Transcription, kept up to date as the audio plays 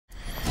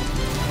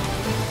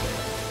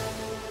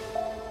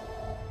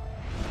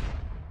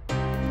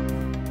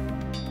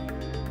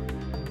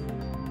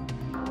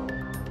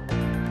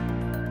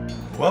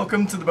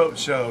Welcome to the Boat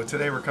Show.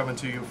 Today we're coming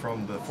to you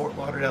from the Fort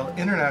Lauderdale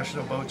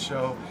International Boat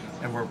Show,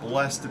 and we're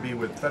blessed to be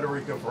with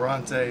Federico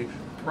Ferrante,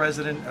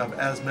 President of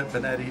AZIMUT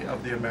Benetti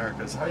of the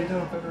Americas. How are you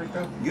doing,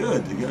 Federico?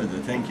 Good, good.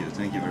 Thank you.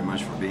 Thank you very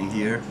much for being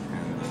here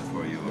and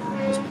for your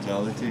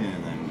hospitality,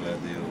 and I'm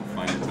glad you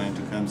find the time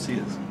to come see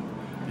us.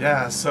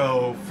 Yeah,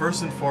 so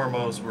first and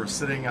foremost, we're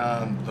sitting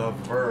on the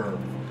Verve,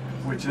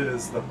 which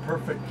is the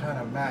perfect kind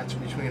of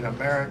match between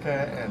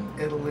America and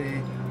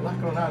Italy. A lot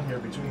going on here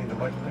between the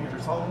Michael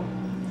Painter's Hall,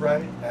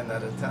 right, and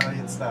that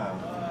Italian style.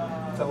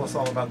 Tell us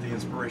all about the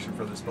inspiration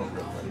for this boat,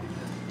 real quick.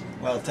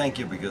 Well, thank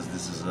you, because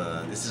this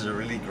is a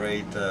really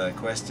great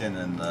question,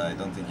 and I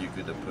don't think you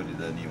could have put it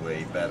any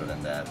way better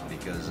than that.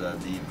 Because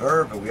the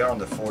Verve, we are on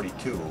the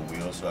 42.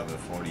 We also have a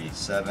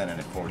 47 and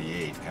a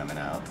 48 coming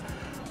out.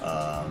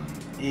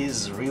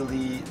 Is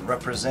really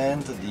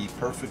represent the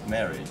perfect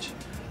marriage,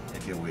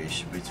 if you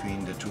wish,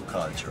 between the two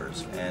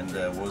cultures, and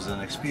was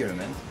an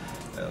experiment.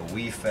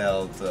 We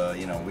felt,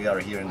 you know, we are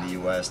here in the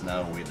U.S.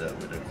 now with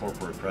a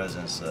corporate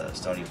presence,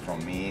 starting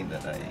from me,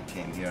 that I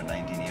came here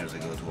 19 years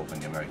ago to open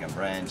the American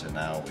branch, and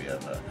now we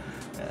have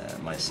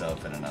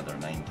myself and another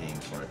 19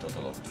 for a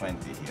total of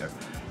 20 here.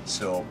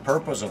 So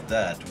purpose of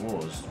that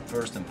was,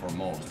 first and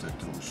foremost,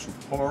 to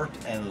support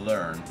and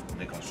learn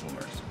the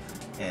consumers.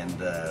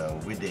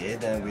 And we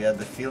did, and we had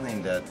the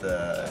feeling that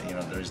you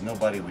know, there is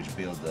nobody which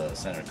builds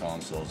center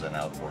consoles and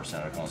outboard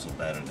center console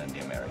better than the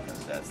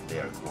Americans. That's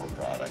their core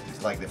product.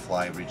 It's like the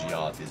FLIBS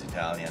yacht is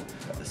Italian,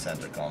 the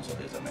center console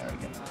is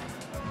American.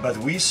 But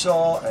we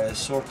saw a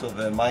sort of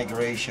a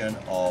migration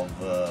of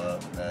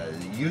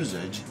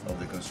usage of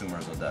the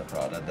consumers of that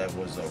product. That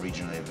was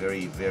originally a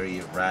very,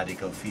 very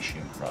radical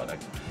fishing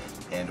product.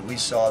 And we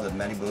saw that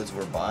many boats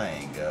were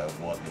buying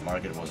what the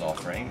market was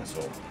offering,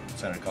 so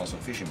center console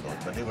fishing boat,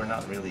 but they were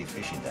not really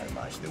fishing that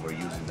much. They were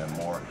using them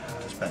more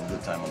to spend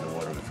good time on the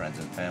water with friends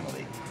and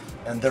family.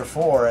 And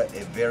therefore, a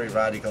very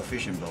radical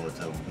fishing boat,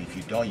 if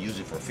you don't use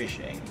it for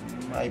fishing,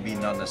 might be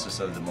not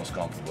necessarily the most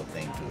comfortable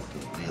thing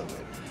to deal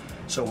with.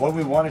 So what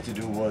we wanted to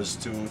do was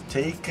to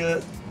take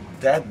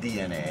that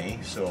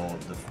DNA, so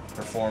the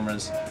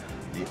performance,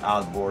 the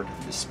outboard,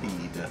 the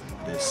speed,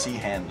 the sea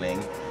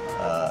handling.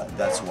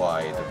 That's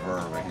why the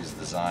Verve is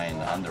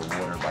designed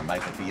underwater by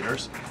Michael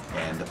Peters,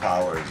 and the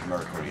power is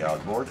Mercury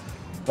outboard.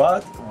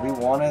 But we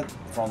wanted,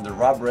 from the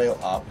rub rail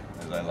up,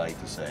 as I like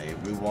to say,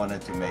 we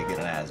wanted to make it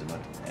an AZIMUT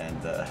and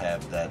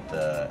have that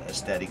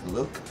aesthetic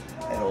look,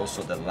 and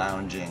also the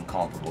lounging,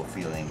 comfortable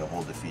feeling of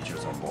all the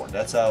features on board.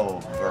 That's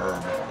how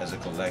Verve as a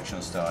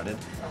collection started,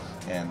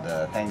 and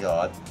thank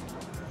God,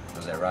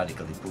 because I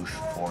radically pushed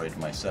for it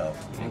myself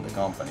in the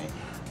company.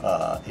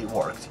 It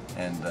worked,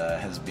 and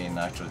has been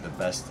actually the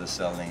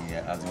best-selling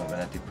AZIMUT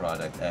Benetti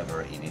product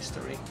ever in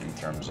history in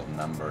terms of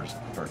numbers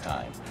per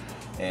time.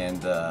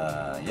 And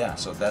yeah,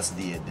 so that's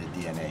the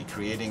DNA,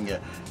 creating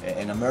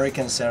an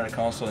American center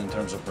console in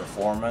terms of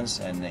performance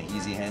and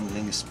easy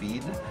handling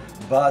speed,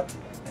 but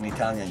an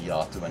Italian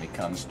yacht when it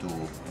comes to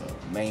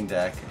main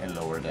deck and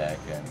lower deck,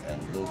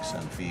 and looks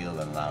and feel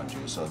and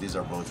lounging. So these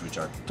are boats which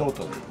are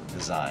totally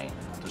designed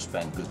to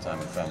spend good time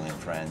with family and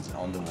friends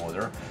on the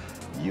water.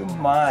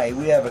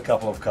 We have a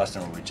couple of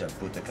customers which have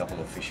put a couple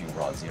of fishing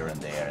rods here and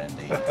there, and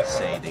they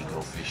say they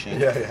go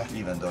fishing,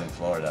 even though in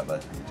Florida,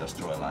 but you just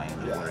throw a line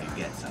in the water, you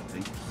get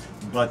something.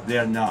 But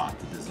they're not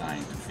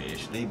designed to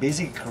fish. They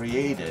basically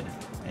created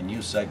a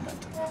new segment,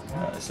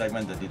 a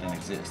segment that didn't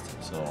exist.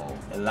 So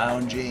a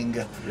lounging,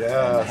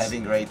 and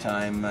having great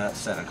time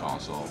center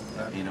console,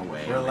 in a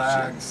way.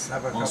 Relax,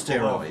 have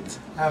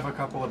a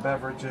couple of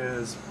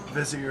beverages,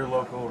 visit your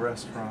local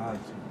restaurant,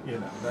 you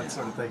know, that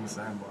sort of thing,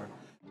 sandbar.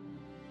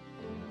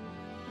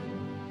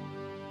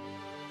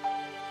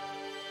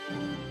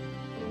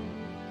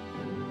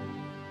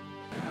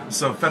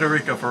 So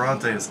Federico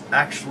Ferrante is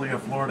actually a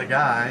Florida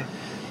guy.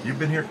 You've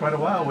been here quite a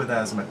while with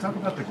AZIMUT. Talk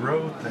about the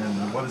growth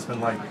and what it's been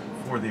like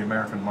for the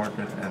American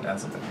market and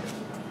AZIMUT here.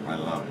 I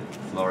love it.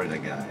 Florida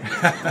guy.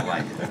 I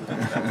like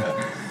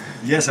it.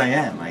 Yes, I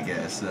am, I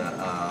guess.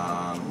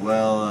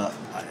 Well,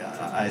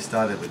 I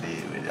started with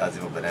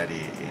AZIMUT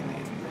Benetti in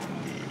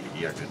the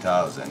year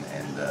 2000,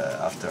 and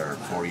after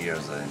 4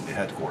 years in the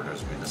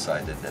headquarters, we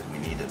decided that we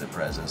needed a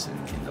presence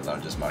in the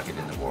largest market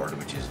in the world,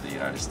 which is the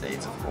United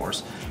States, of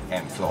course,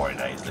 and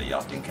Florida is the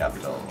yachting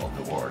capital of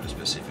the world,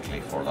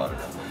 specifically Fort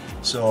Lauderdale.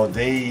 So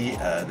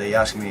they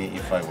asked me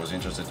if I was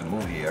interested to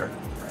move here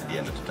at the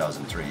end of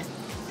 2003,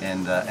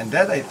 and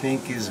that, I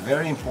think, is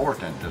very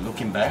important.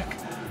 Looking back,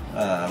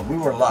 we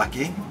were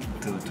lucky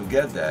to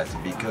get that,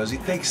 because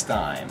it takes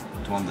time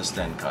to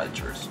understand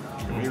cultures.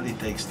 It really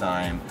takes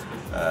time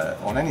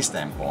on any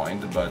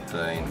standpoint, but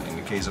in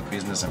the case of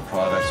business and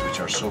products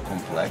which are so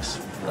complex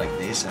like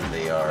this, and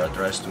they are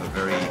addressed to a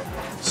very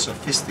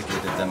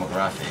sophisticated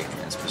demographic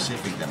and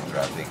specific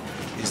demographic,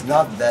 it's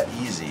not that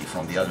easy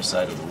from the other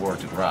side of the world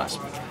to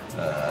grasp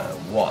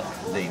what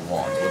they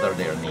want, what are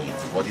their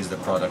needs, what is the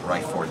product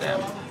right for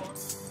them.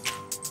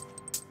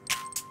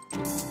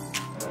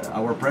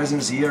 Our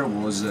presence here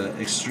was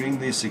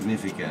extremely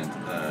significant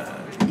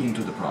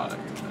into the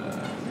product.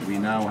 We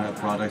now have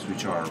products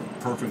which are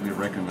perfectly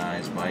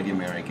recognized by the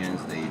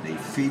Americans. They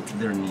fit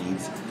their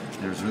needs.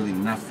 There's really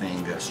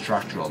nothing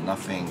structural,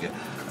 nothing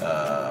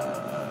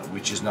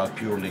which is not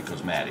purely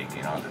cosmetic.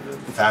 You know,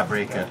 the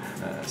fabric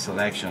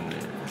selection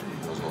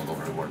goes all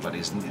over the world, but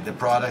the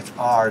products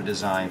are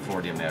designed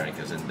for the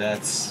Americans, and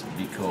that's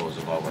because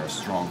of our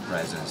strong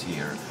presence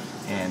here.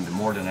 And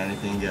more than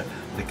anything,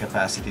 the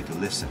capacity to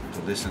listen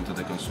to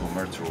the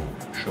consumer through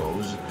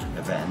shows,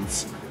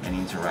 events, and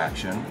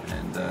interaction,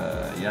 and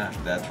yeah,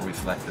 that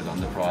reflected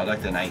on the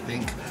product. And I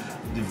think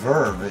the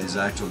Verve is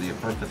actually a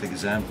perfect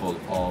example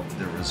of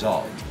the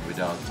result,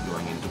 without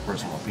going into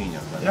personal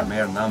opinion, but the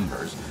mere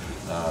numbers.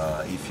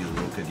 If you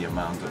look at the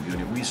amount of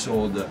units, we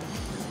sold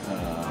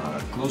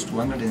close to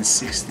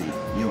 160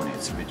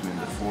 units between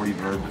the 40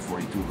 Verve, the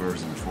 42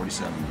 Verves, and the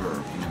 47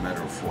 Verve in a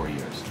matter of 4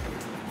 years.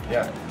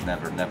 Yeah,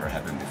 never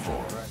happened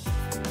before.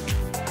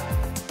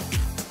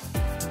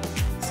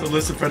 So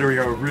listen,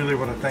 Federico, I really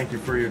want to thank you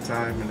for your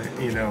time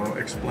and, you know,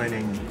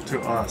 explaining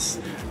to us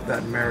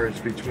that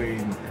marriage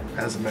between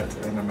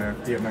AZIMUT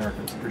and the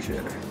Americans. Appreciate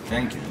it.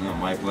 Thank you. No,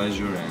 my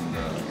pleasure, and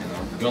you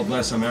know, God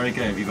bless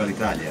America and Viva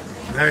l'Italia.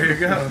 There you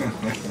go.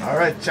 All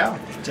right, ciao.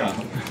 Ciao.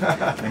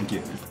 Thank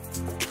you.